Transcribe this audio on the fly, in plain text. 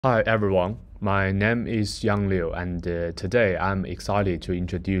Hi everyone, my name is Yang Liu, and today I'm excited to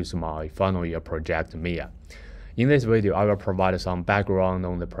introduce my final year project MIA. In this video, I will provide some background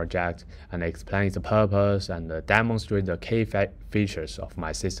on the project and explain its purpose and demonstrate the key features of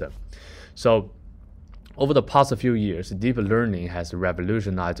my system. So, over the past few years, deep learning has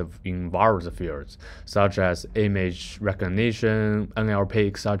revolutionized in various fields, such as image recognition, NLP,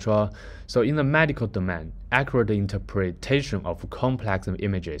 etc. So in the medical domain, accurate interpretation of complex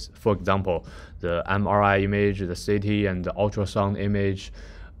images, for example, the MRI image, the CT, and the ultrasound image,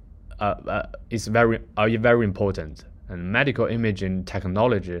 is very important. And medical imaging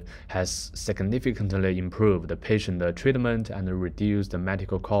technology has significantly improved the patient treatment and reduced the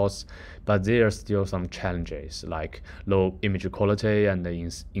medical costs, but there are still some challenges like low image quality and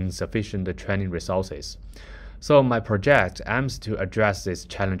insufficient training resources. So my project aims to address these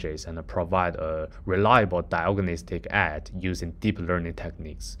challenges and provide a reliable diagnostic aid using deep learning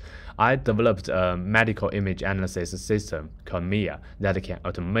techniques. I developed a medical image analysis system called MIA that can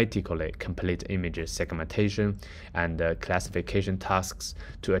automatically complete image segmentation and classification tasks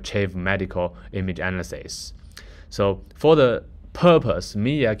to achieve medical image analysis. So for the purpose,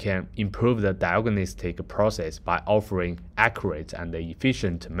 MIA can improve the diagnostic process by offering accurate and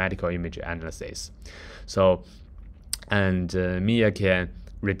efficient medical image analysis. MIA can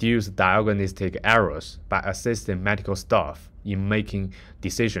reduce diagnostic errors by assisting medical staff in making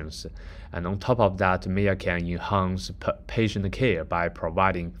decisions. And on top of that, MIA can enhance patient care by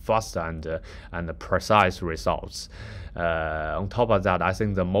providing faster and precise results. On top of that, I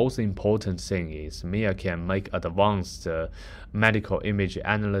think the most important thing is MIA can make advanced medical image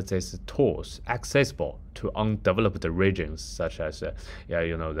analysis tools accessible to undeveloped regions, such as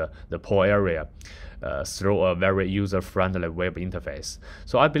the poor area, through a very user-friendly web interface.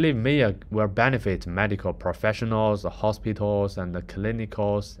 So I believe MIA will benefit medical professionals, hospitals, and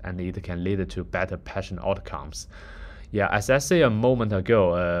clinicals, and it can lead to better patient outcomes. Yeah, as I said a moment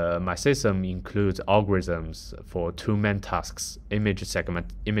ago, my system includes algorithms for two main tasks: image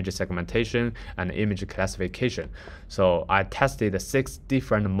segmentation and image classification. So I tested 6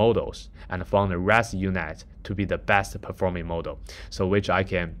 different models and found the ResUnit to be the best performing model, so which I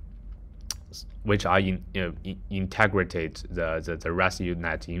integrated the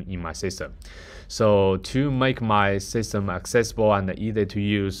ResUnit in my system. So to make my system accessible and easy to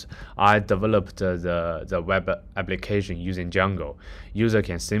use, I developed the web application using Django. User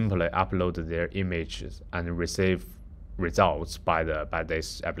can simply upload their images and receive results by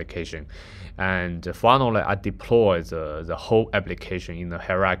this application. And finally, I deployed the whole application in the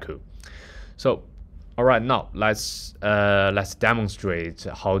hierarchy. So all right, now let's demonstrate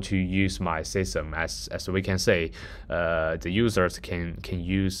how to use my system. As we can say, the users can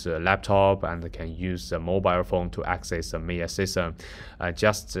use a laptop and can use a mobile phone to access the MIA system.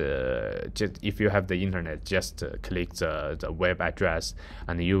 Just if you have the internet, just click the web address,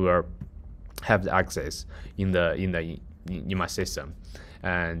 and you will have the access in my system.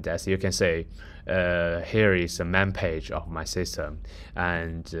 And as you can see, here is the main page of my system,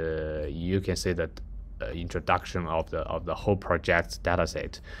 and you can see that introduction of the whole project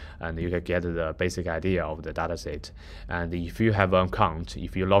dataset, and you can get the basic idea of the dataset. And if you have an account,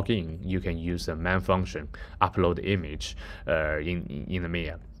 if you log in, you can use the main function upload image in the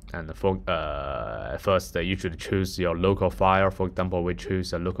MIA. And first, you should choose your local file. For example, we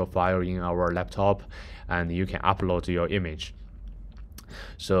choose a local file in our laptop, and you can upload your image.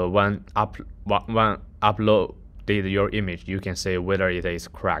 So when upload your image, you can say whether it is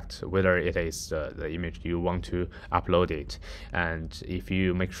correct, whether it is the image you want to upload it. And if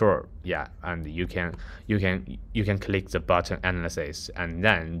you make sure, yeah, and you can click the button analysis, and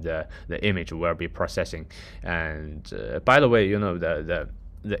then the image will be processing. And by the way, the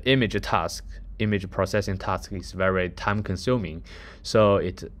image processing task is very time consuming, so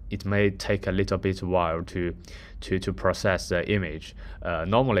it may take a little bit while to process the image.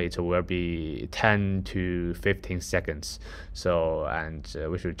 Normally it will be 10 to 15 seconds. So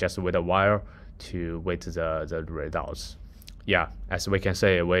we should just wait a while to wait the results. Yeah, as we can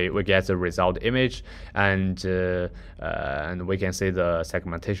see, we get the result image, and we can see the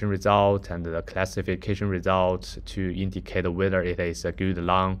segmentation result and the classification result to indicate whether it is a good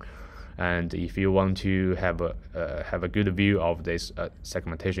lung. And if you want to have a good view of this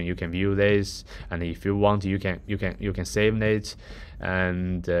segmentation, you can view this. And if you want, you can save it.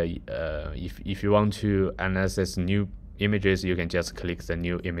 And if you want to analyze new images, you can just click the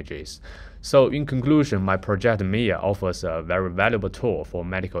new images. So in conclusion, my project MIA offers a very valuable tool for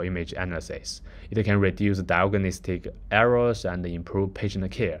medical image analysis. It can reduce diagnostic errors and improve patient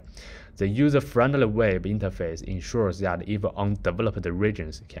care. The user-friendly web interface ensures that even undeveloped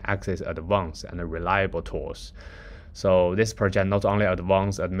regions can access advanced and reliable tools. So this project not only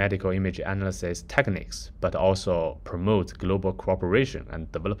advances medical image analysis techniques, but also promotes global cooperation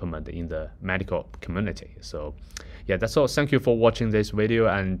and development in the medical community. So yeah, that's all. Thank you for watching this video,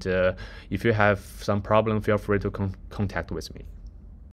 and if you have some problem, feel free to contact with me.